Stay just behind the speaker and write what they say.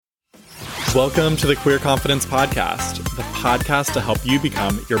Welcome to the Queer Confidence Podcast, the podcast to help you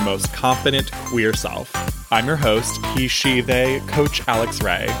become your most confident queer self. I'm your host, he, she, they, Coach Alex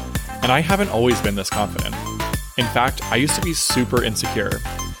Ray, and I haven't always been this confident. In fact, I used to be super insecure.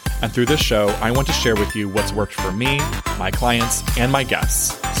 And through this show, I want to share with you what's worked for me, my clients, and my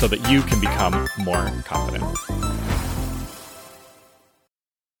guests so that you can become more confident.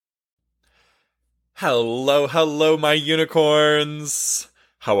 Hello, my unicorns.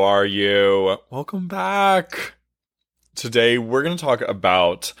 How are you? Welcome back. Today, we're going to talk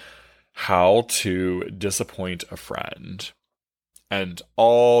about how to disappoint a friend and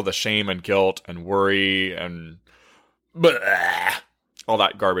all the shame and guilt and worry and all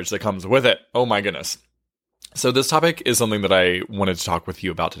that garbage that comes with it. Oh my goodness. So this topic is something that I wanted to talk with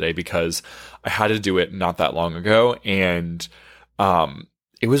you about today because I had to do it not that long ago, and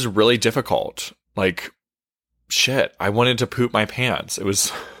it was really difficult. Like, shit, I wanted to poop my pants. It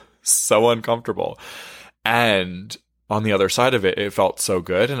was so uncomfortable. And on the other side of it, it felt so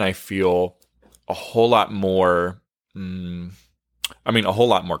good. And I feel a whole lot more, a whole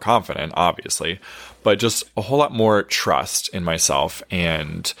lot more confident, obviously, but just a whole lot more trust in myself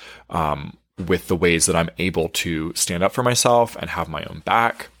and with the ways that I'm able to stand up for myself and have my own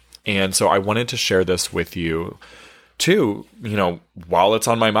back. And so I wanted to share this with you too, while it's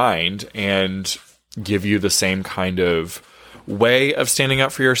on my mind, and give you the same kind of way of standing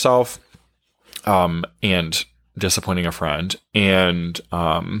up for yourself and disappointing a friend, and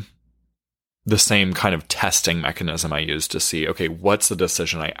the same kind of testing mechanism I use to see, okay, what's the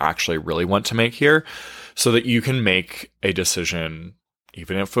decision I actually really want to make here, so that you can make a decision,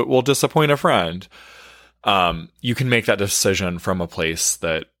 even if it will disappoint a friend. You can make that decision from a place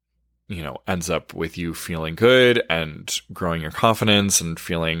that ends up with you feeling good and growing your confidence and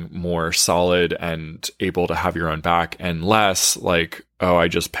feeling more solid and able to have your own back, and less like, oh, I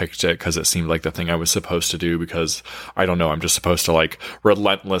just picked it because it seemed like the thing I was supposed to do, because I don't know, I'm just supposed to like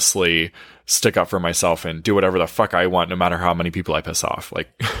relentlessly stick up for myself and do whatever the fuck I want, no matter how many people I piss off. Like,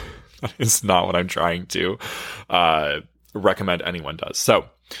 that is not what I'm trying to recommend anyone does. So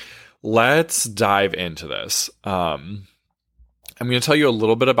let's dive into this. I'm going to tell you a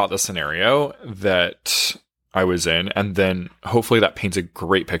little bit about the scenario that I was in, and then hopefully that paints a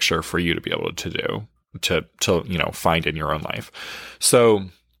great picture for you to be able to do, to find in your own life. So,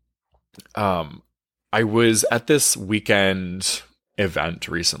 I was at this weekend event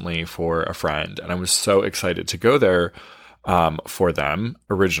recently for a friend, and I was so excited to go there, for them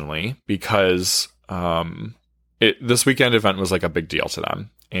originally, because, this weekend event was like a big deal to them,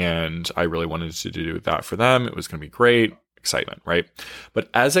 and I really wanted to do that for them. It was going to be great. Excitement, right? But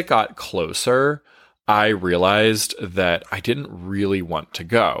as it got closer, I realized that I didn't really want to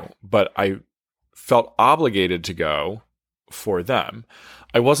go, but I felt obligated to go for them.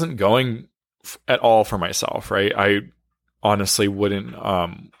 I wasn't going at all for myself, right? I honestly wouldn't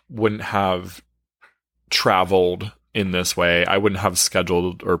have traveled in this way. I wouldn't have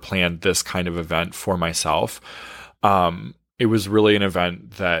scheduled or planned this kind of event for myself. It was really an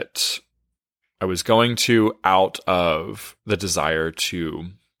event that I was going to out of the desire to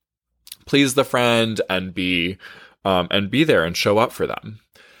please the friend and be there and show up for them.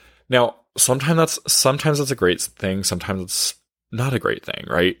 Now, sometimes that's a great thing. Sometimes it's not a great thing,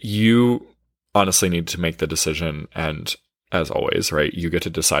 right? You honestly need to make the decision, and as always, right, you get to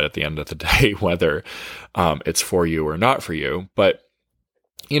decide at the end of the day whether it's for you or not for you. But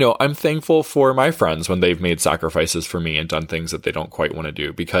I'm thankful for my friends when they've made sacrifices for me and done things that they don't quite want to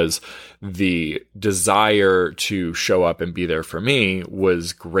do, because the desire to show up and be there for me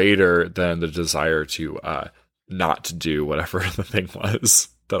was greater than the desire to not do whatever the thing was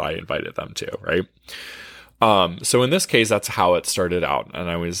that I invited them to, right? So in this case, that's how it started out. And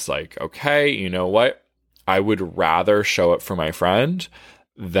I was like, okay, you know what? I would rather show up for my friend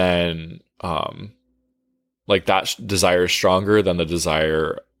than like that desire is stronger than the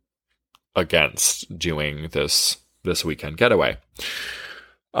desire against doing this weekend getaway.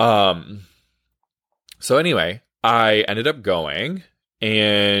 So anyway, I ended up going,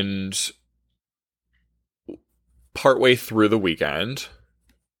 and partway through the weekend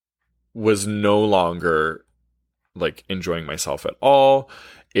was no longer like enjoying myself at all.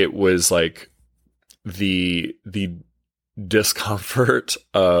 It was like the discomfort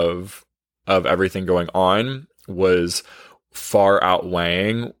of everything going on was far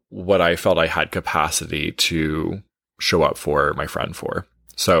outweighing what I felt I had capacity to show up for my friend for.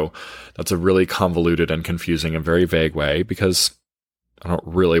 So that's a really convoluted and confusing and very vague way, because I don't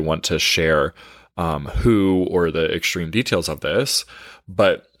really want to share who or the extreme details of this,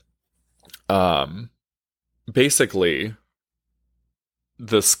 but basically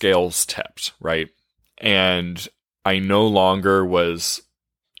the scales tipped, right? And I no longer was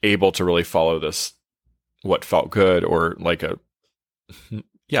able to really follow this, what felt good, or like it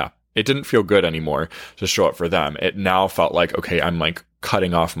didn't feel good anymore to show up for them. It now felt like, okay, I'm like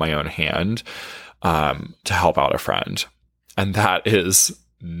cutting off my own hand to help out a friend. And that is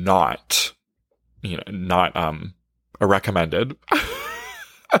not a recommended.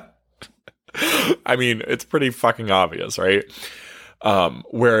 I mean, it's pretty fucking obvious, right?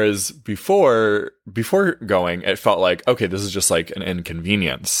 Whereas before going, it felt like, okay, this is just like an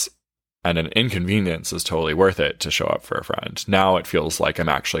inconvenience, and an inconvenience is totally worth it to show up for a friend. Now it feels like I'm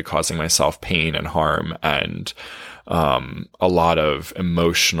actually causing myself pain and harm and a lot of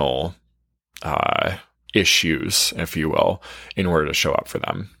emotional issues, if you will, in order to show up for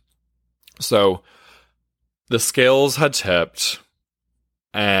them. So the scales had tipped,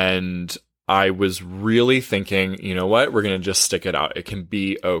 and I was really thinking, you know what? We're going to just stick it out. It can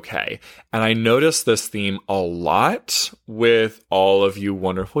be okay. And I noticed this theme a lot with all of you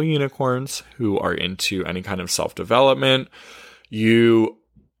wonderful unicorns who are into any kind of self-development. You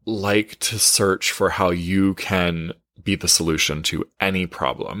like to search for how you can be the solution to any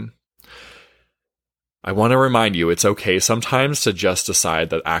problem. I want to remind you, it's okay sometimes to just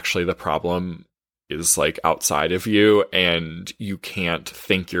decide that actually the problem is like outside of you and you can't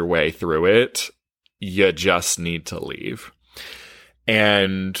think your way through it. You just need to leave.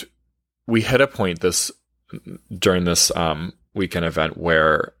 And we hit a point during this weekend event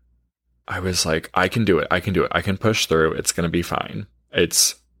where I was like, I can do it. I can push through. It's going to be fine.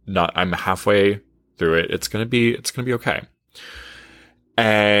 I'm halfway through it. It's going to be okay.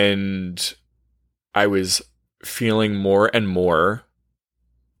 And I was feeling more and more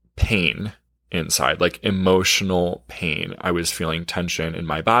pain inside, like emotional pain. I was feeling tension in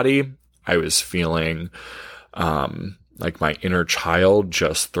my body. I was feeling like my inner child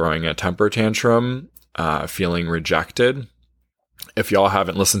just throwing a temper tantrum, feeling rejected. If y'all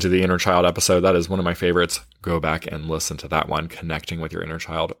haven't listened to the inner child episode, that is one of my favorites. Go back and listen to that one, connecting with your inner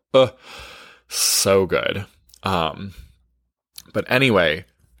child. So good. But anyway,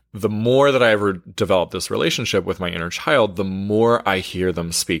 the more that I ever develop this relationship with my inner child, the more I hear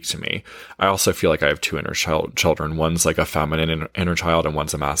them speak to me. I also feel like I have two inner children. One's like a feminine inner child and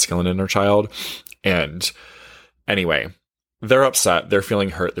one's a masculine inner child. And anyway, they're upset. They're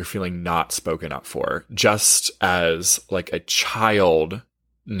feeling hurt. They're feeling not spoken up for. Just as like a child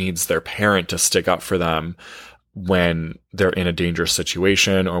needs their parent to stick up for them when they're in a dangerous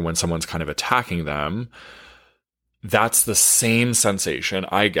situation or when someone's kind of attacking them. That's the same sensation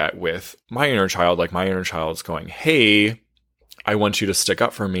I get with my inner child. Like my inner child's going, hey, I want you to stick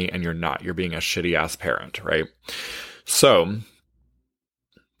up for me, and you're not. You're being a shitty ass parent, right? So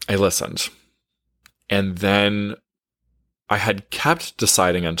I listened. And then I had kept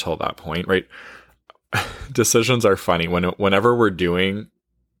deciding until that point, right? Decisions are funny. Whenever we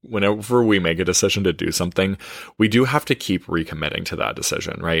make a decision to do something, we do have to keep recommitting to that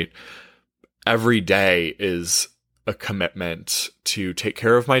decision, right? Every day is a commitment to take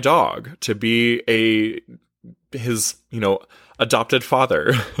care of my dog, to be his adopted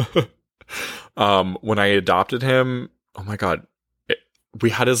father. When I adopted him, oh my God,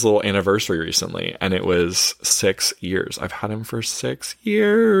 we had his little anniversary recently, and it was 6 years. I've had him for 6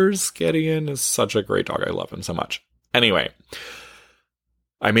 years. Gideon is such a great dog. I love him so much. Anyway,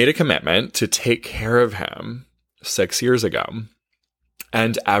 I made a commitment to take care of him 6 years ago,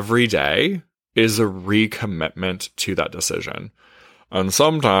 and every day is a recommitment to that decision. And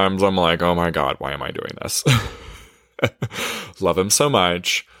sometimes I'm like, oh my God, why am I doing this? Love him so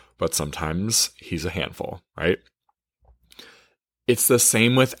much, but sometimes he's a handful, right? It's the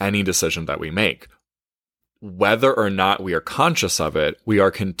same with any decision that we make. Whether or not we are conscious of it, we are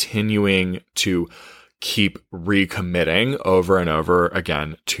continuing to keep recommitting over and over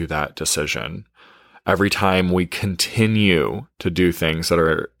again to that decision. Every time we continue to do things that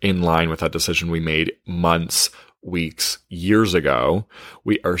are in line with that decision we made months, weeks, years ago,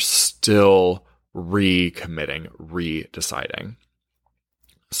 we are still recommitting, redeciding.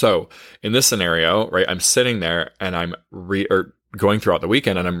 So in this scenario, right, I'm sitting there and I'm going throughout the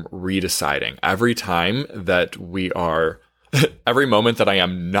weekend and I'm redeciding. Every time that every moment that I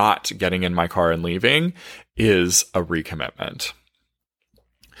am not getting in my car and leaving is a recommitment.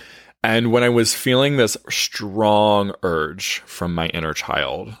 And when I was feeling this strong urge from my inner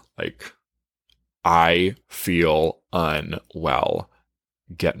child, like, I feel unwell,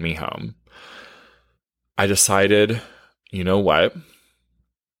 get me home, I decided, you know what?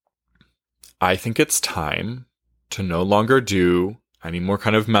 I think it's time to no longer do any more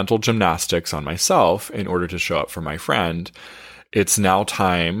kind of mental gymnastics on myself in order to show up for my friend. it's now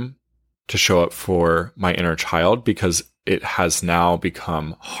time to show up for my inner child because it has now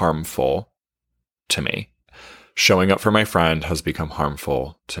become harmful to me. Showing up for my friend has become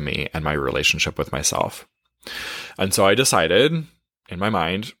harmful to me and my relationship with myself. And so I decided in my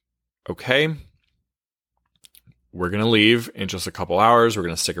mind, okay, we're going to leave in just a couple hours. We're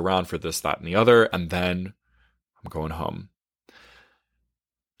going to stick around for this, that, and the other. And then I'm going home.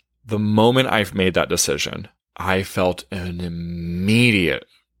 The moment I've made that decision, I felt an immediate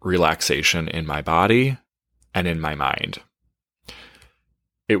relaxation in my body and in my mind.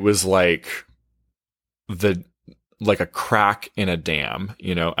 It was like a crack in a dam,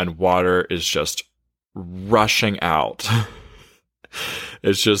 and water is just rushing out.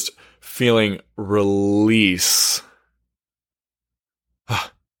 It's just feeling release.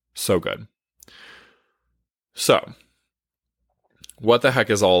 So good. So, what the heck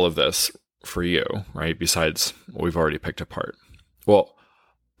is all of this for you, right? Besides what we've already picked apart. Well,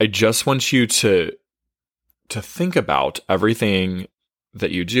 I just want you to think about everything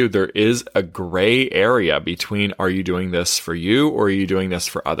that you do. There is a gray area between, are you doing this for you or are you doing this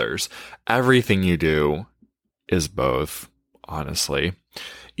for others? Everything you do is both, honestly.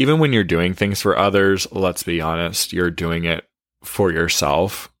 Even when you're doing things for others, let's be honest, you're doing it for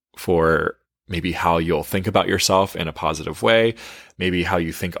yourself, for maybe how you'll think about yourself in a positive way, maybe how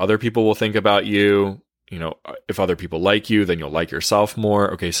you think other people will think about you. If other people like you, then you'll like yourself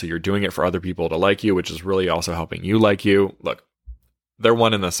more. Okay, so you're doing it for other people to like you, which is really also helping you like you. Look, they're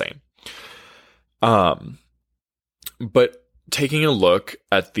one and the same. But taking a look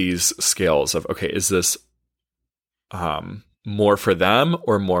at these scales of, okay, is this more for them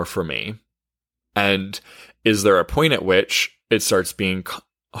or more for me? And is there a point at which it starts being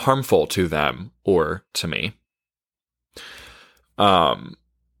harmful to them or to me?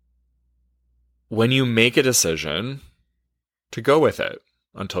 When you make a decision, to go with it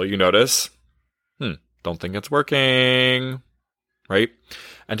until you notice, don't think it's working, right?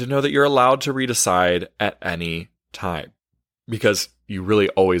 And to know that you're allowed to redecide at any time, because you really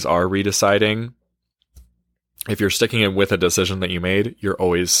always are redeciding. If you're sticking in with a decision that you made, you're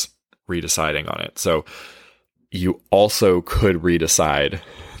always redeciding on it. So you also could redecide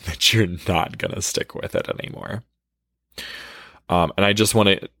that you're not going to stick with it anymore. And I just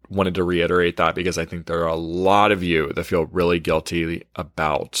wanted to reiterate that because I think there are a lot of you that feel really guilty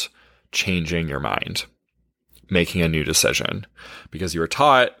about changing your mind, making a new decision, because you were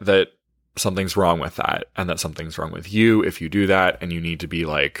taught that something's wrong with that and that something's wrong with you if you do that, and you need to be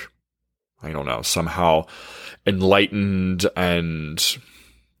like, I don't know, somehow enlightened and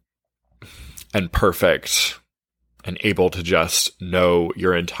perfect and able to just know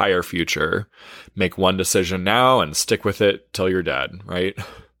your entire future. Make one decision now and stick with it till you're dead, right?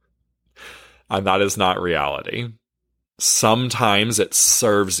 And that is not reality. Sometimes it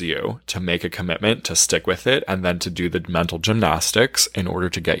serves you to make a commitment to stick with it and then to do the mental gymnastics in order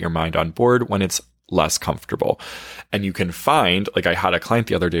to get your mind on board when it's less comfortable. And you can find, like I had a client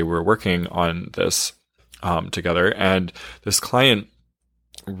the other day, we were working on this together, and this client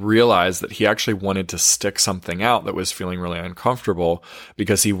realized that he actually wanted to stick something out that was feeling really uncomfortable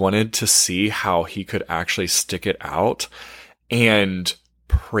because he wanted to see how he could actually stick it out and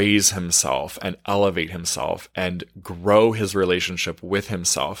praise himself and elevate himself and grow his relationship with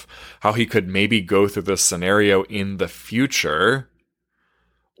himself, how he could maybe go through this scenario in the future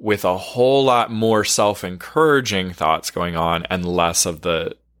with a whole lot more self-encouraging thoughts going on and less of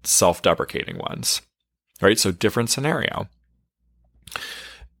the self-deprecating ones, right? So different scenario.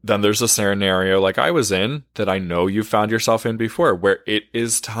 Then there's a scenario like I was in that I know you found yourself in before, where it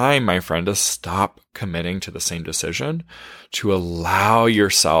is time, my friend, to stop committing to the same decision, to allow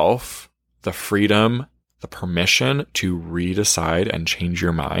yourself the freedom, the permission to redecide and change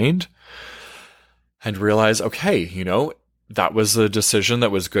your mind and realize, okay, that was a decision that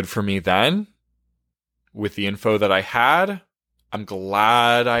was good for me then with the info that I had. I'm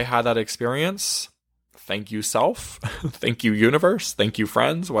glad I had that experience. Thank you, self. Thank you, universe. Thank you,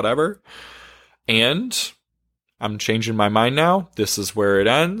 friends, whatever. And I'm changing my mind now. This is where it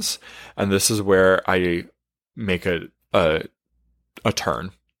ends. And this is where I make a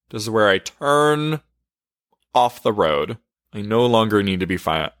turn. This is where I turn off the road. I no longer need to be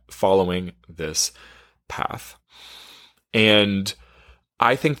following this path. And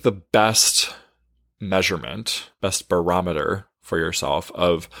I think the best measurement, best barometer for yourself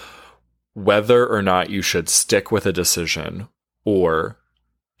of whether or not you should stick with a decision or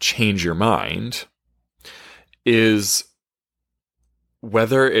change your mind is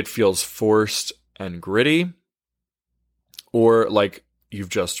whether it feels forced and gritty or like you've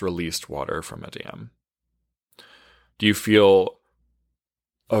just released water from a dam. Do you feel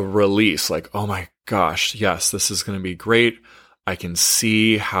a release, like, oh my gosh, yes, this is going to be great. I can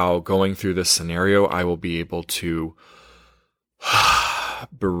see how going through this scenario, I will be able to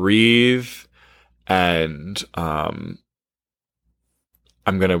breathe, and I'm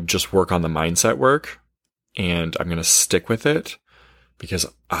going to just work on the mindset work, and I'm going to stick with it because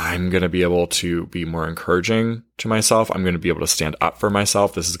I'm going to be able to be more encouraging to myself. I'm going to be able to stand up for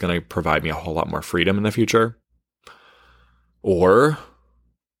myself. This is going to provide me a whole lot more freedom in the future. Or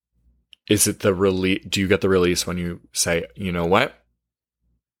is it the release? Do you get the release when you say, you know what?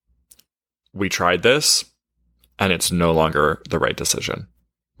 We tried this and it's no longer the right decision.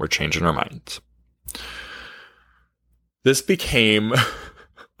 We're changing our minds. This became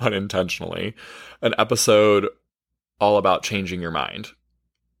unintentionally an episode all about changing your mind.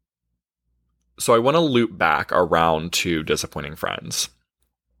 So I want to loop back around to disappointing friends.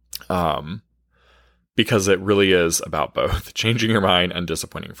 Because it really is about both changing your mind and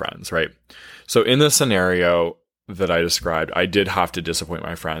disappointing friends, right? So in the scenario that I described, I did have to disappoint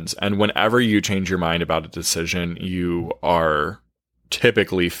my friends. And whenever you change your mind about a decision, you are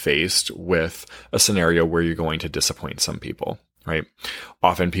typically faced with a scenario where you're going to disappoint some people, right?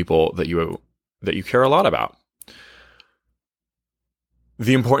 Often people that you care a lot about.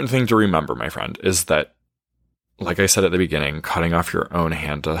 The important thing to remember, my friend, is that, like I said at the beginning, cutting off your own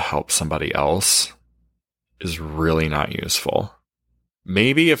hand to help somebody else is really not useful.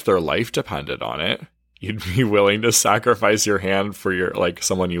 Maybe if their life depended on it, you'd be willing to sacrifice your hand for your, like,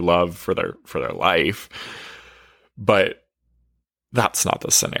 someone you love for their life. But that's not the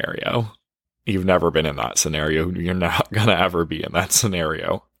scenario. You've never been in that scenario. You're not going to ever be in that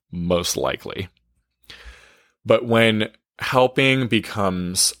scenario, most likely. But when helping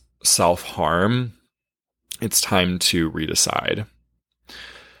becomes self-harm, it's time to redecide.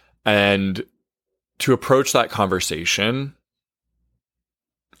 And to approach that conversation,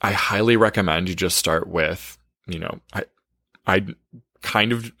 I highly recommend you just start with, I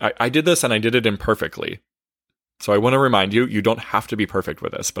did this and I did it imperfectly. So I want to remind you, you don't have to be perfect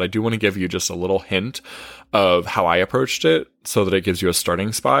with this, but I do want to give you just a little hint of how I approached it so that it gives you a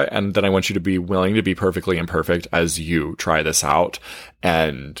starting spot. And then I want you to be willing to be perfectly imperfect as you try this out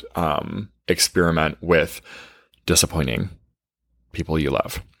and experiment with disappointing people you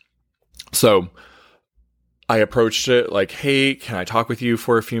love. So I approached it like, hey, can I talk with you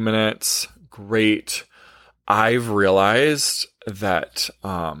for a few minutes? Great. I've realized that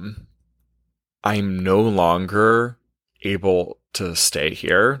I'm no longer able to stay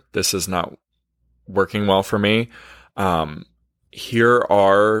here. This is not working well for me. Here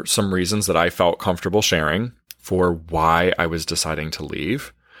are some reasons that I felt comfortable sharing for why I was deciding to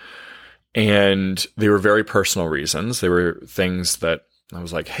leave. And they were very personal reasons. They were things that I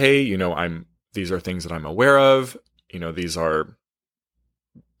was like, hey, these are things that I'm aware of. These are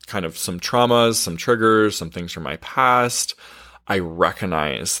kind of some traumas, some triggers, some things from my past. I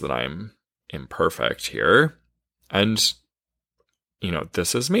recognize that I'm imperfect here. And,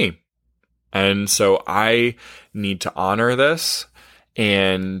 this is me. And so I need to honor this.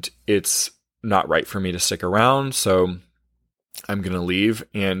 And it's not right for me to stick around. So I'm going to leave.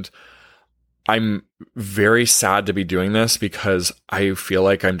 And I'm very sad to be doing this because I feel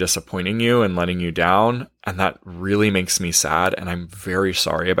like I'm disappointing you and letting you down. And that really makes me sad. And I'm very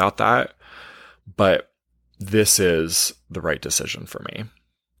sorry about that. But this is the right decision for me.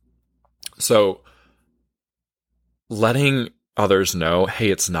 So letting others know,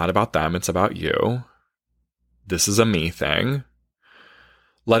 hey, it's not about them. It's about you. This is a me thing.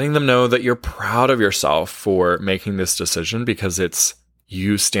 Letting them know that you're proud of yourself for making this decision because it's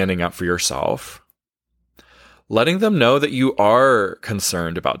you standing up for yourself. Letting them know that you are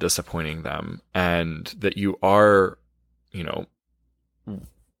concerned about disappointing them and that you are,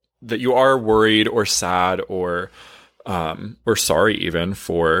 that you are worried or sad or sorry even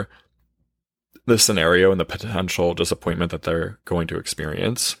for the scenario and the potential disappointment that they're going to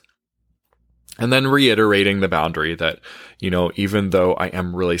experience. And then reiterating the boundary that, even though I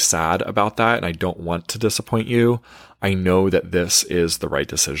am really sad about that and I don't want to disappoint you, I know that this is the right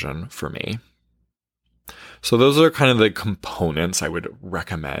decision for me. So those are kind of the components I would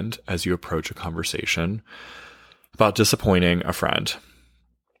recommend as you approach a conversation about disappointing a friend.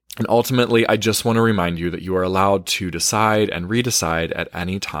 And ultimately, I just want to remind you that you are allowed to decide and redecide at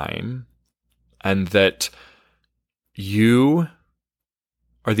any time, and that you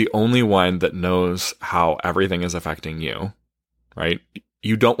are the only one that knows how everything is affecting you, right?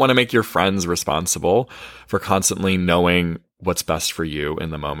 You don't want to make your friends responsible for constantly knowing what's best for you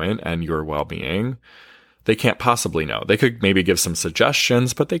in the moment and your well-being. They can't possibly know. They could maybe give some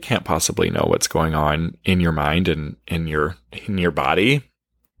suggestions, but they can't possibly know what's going on in your mind and in your body.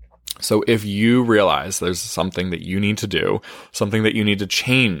 So if you realize there's something that you need to do, something that you need to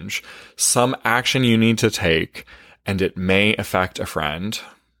change, some action you need to take, and it may affect a friend,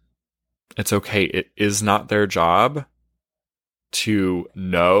 it's okay. It is not their job to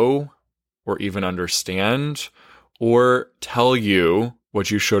know or even understand or tell you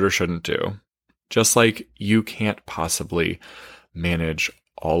what you should or shouldn't do. Just like you can't possibly manage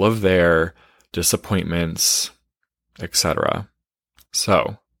all of their disappointments, etc.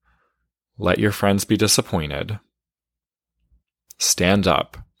 So, let your friends be disappointed. Stand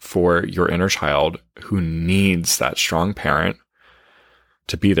up for your inner child who needs that strong parent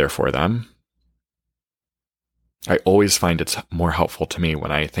to be there for them. I always find it's more helpful to me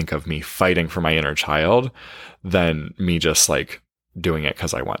when I think of me fighting for my inner child than me just like doing it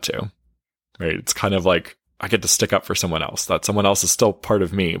because I want to. Right? It's kind of like I get to stick up for someone else. That someone else is still part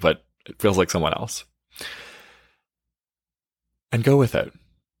of me, but it feels like someone else. And go with it.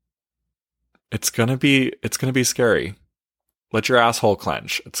 It's gonna be scary. Let your asshole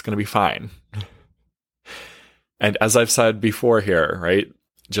clench. It's gonna be fine. And as I've said before here, right?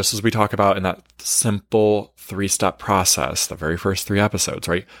 Just as we talk about in that simple 3-step process, the very first 3 episodes,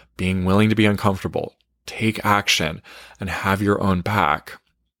 right? Being willing to be uncomfortable, take action, and have your own back.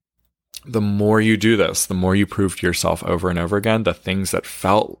 The more you do this, the more you prove to yourself over and over again the things that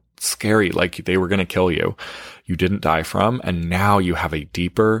felt scary, like they were going to kill you, you didn't die from, and now you have a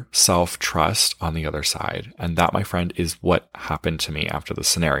deeper self-trust on the other side. And that, my friend, is what happened to me after the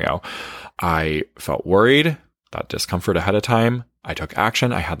scenario. I felt worried, that discomfort ahead of time. I took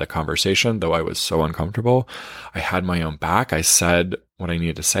action. I had the conversation, though I was so uncomfortable. I had my own back. I said what I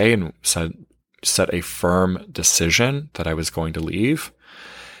needed to say and set a firm decision that I was going to leave.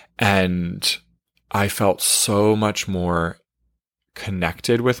 And I felt so much more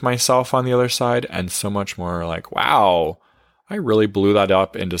connected with myself on the other side, and so much more like, wow, I really blew that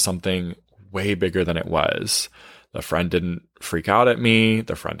up into something way bigger than it was. The friend didn't freak out at me.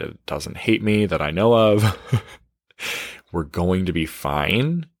 The friend doesn't hate me that I know of. We're going to be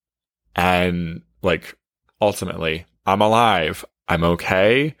fine. And like, ultimately, I'm alive. I'm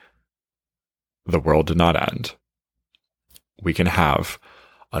okay. The world did not end. We can have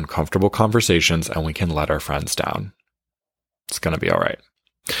uncomfortable conversations and we can let our friends down. It's going to be all right.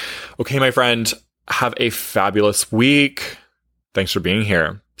 Okay, my friend, have a fabulous week. Thanks for being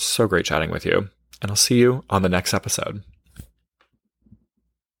here. So great chatting with you. And I'll see you on the next episode.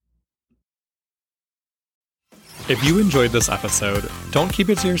 If you enjoyed this episode, don't keep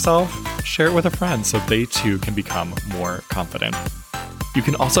it to yourself. Share it with a friend so they too can become more confident. You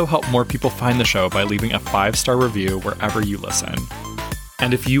can also help more people find the show by leaving a 5-star review wherever you listen.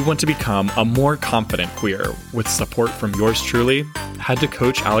 And if you want to become a more confident queer with support from yours truly, head to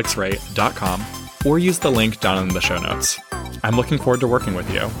coachalexray.com or use the link down in the show notes. I'm looking forward to working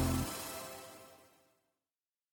with you.